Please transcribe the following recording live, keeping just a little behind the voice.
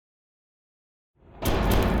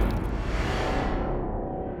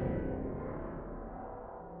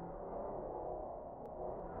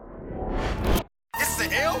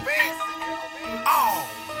LB? Oh,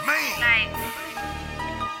 man. Like,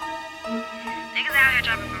 niggas out here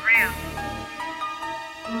dropping for real.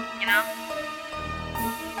 You know?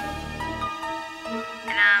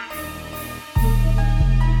 And,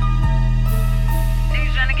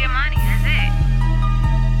 niggas trying to get money, that's it.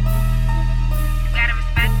 You gotta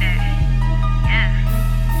respect that. Yeah.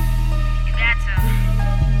 You got to.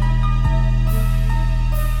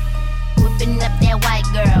 Whipping up that white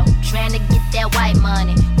girl, trying to get that white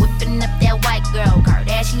money. Whipping up that white girl,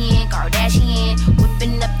 Kardashian.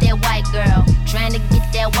 Whipping up that white girl, trying to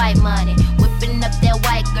get that white money. Whipping up that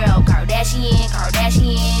white girl, Kardashian.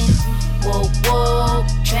 Whoa, whoa,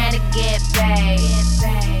 trying to get paid.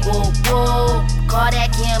 Whoa, whoa, call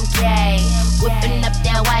that Kim K. Whipping up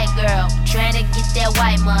that white girl, trying to get that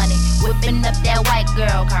white money. Whipping up that white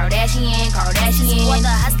girl, Kardashian. For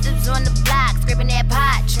the hustlers on the block, scraping that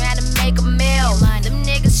pot, trying to make a meal. Them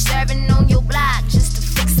niggas serving on your block just to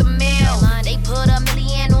fix a meal. They put $1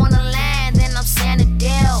 million on the line, then I'm saying a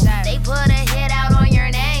deal. They put a hit out on your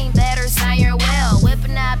name, better sign your will.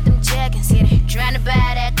 Whipping up them chickens, trying to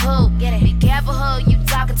buy that coupe. Be careful who you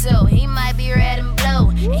talking to. He might be red and blue,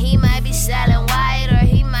 and he might be selling white, or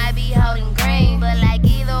he might be holding green. But like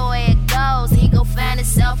either way it goes, he gon' find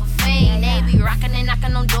himself a fiend. They be rockin' and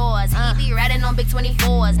knocking on doors. He be riding on big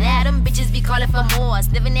 24s. Now them bitches be calling for more.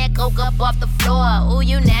 Sniffing that coke up off the floor. Ooh,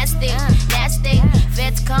 you nasty.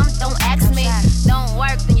 Feds come, don't ask me. Don't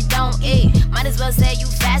work, then you don't eat. Might as well say you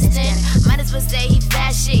fasting. Might as well say he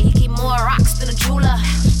fast shit. He keep more rocks than a jeweler.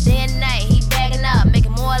 Day and night, he bagging up,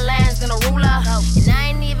 making more lands than a ruler. And I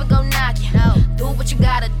ain't even gon' knock you. Do what you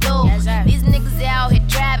gotta do. These niggas out here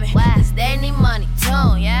driving, cause they need money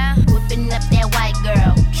too, yeah? Whipping up that white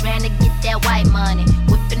girl, trying to get that white money.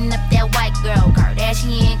 Whipping up that white girl,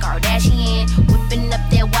 Kardashian. Whipping up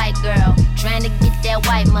that white girl, trying to get that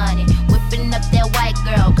white money. Whipping up that white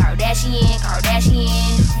girl, Kardashian.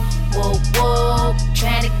 Whoa, whoa,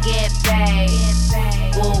 trying to get paid.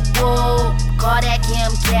 Whoa, whoa, call that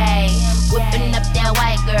Kim K. Whipping up that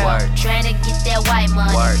white girl, trying to get that white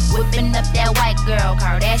money. Whipping up that white girl,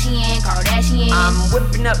 Kardashian. I'm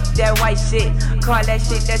whipping up that white shit. Call that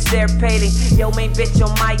shit that Sarah Palin. Yo, main bitch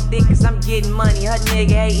on my dick, cause I'm getting money. Her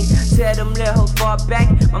nigga hating. Tell them little hoes fall back.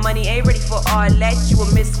 My money ain't ready for all that. You a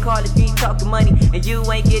missed call if you ain't talking money, and you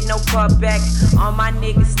ain't get no call back. All my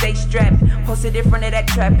niggas stay strapped. Posted in front of that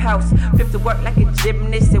trap house. Flip to work like a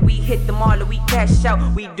gymnast, and we hit them all and we cash out.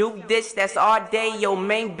 We do this, that's all day. Yo,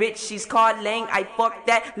 main bitch, she's calling. I fuck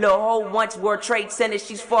that little hoe once. World Trade Center,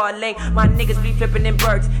 she's falling. My niggas be flipping in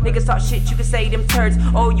birds. Niggas talk shit, you can say them turds.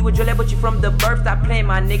 Oh, you a driller, but you from the birth. Stop playing,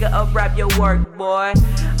 my nigga, up rap your work, boy.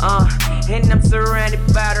 And I'm surrounded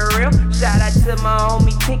by the real. Shout out to my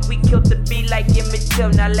homie Tink, we killed the beat like Emmett Till.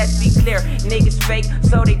 Now let's be clear, niggas fake,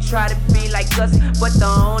 so they try to be like us. But the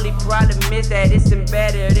only problem is that it's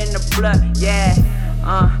embedded in the blood, yeah.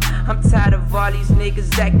 I'm tired of all these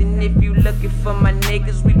niggas acting. If you looking for my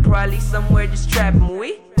niggas, we probably somewhere just trapping,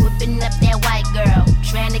 we. Whipping up that white girl,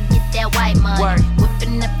 trying to get that white money.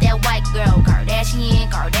 Whipping up that white girl, Kardashian.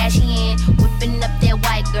 Whipping up that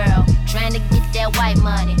white girl, trying to get that white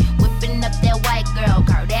money. Whipping up that white girl,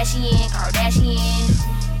 Kardashian.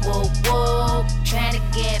 Whoa, whoa, trying to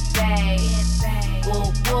get paid.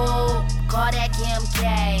 Whoa, whoa, call that Kim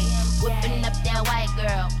K. Whipping up that white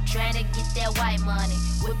girl, trying to get that white money.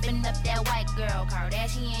 Whipping up that white girl,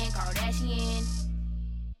 Kardashian.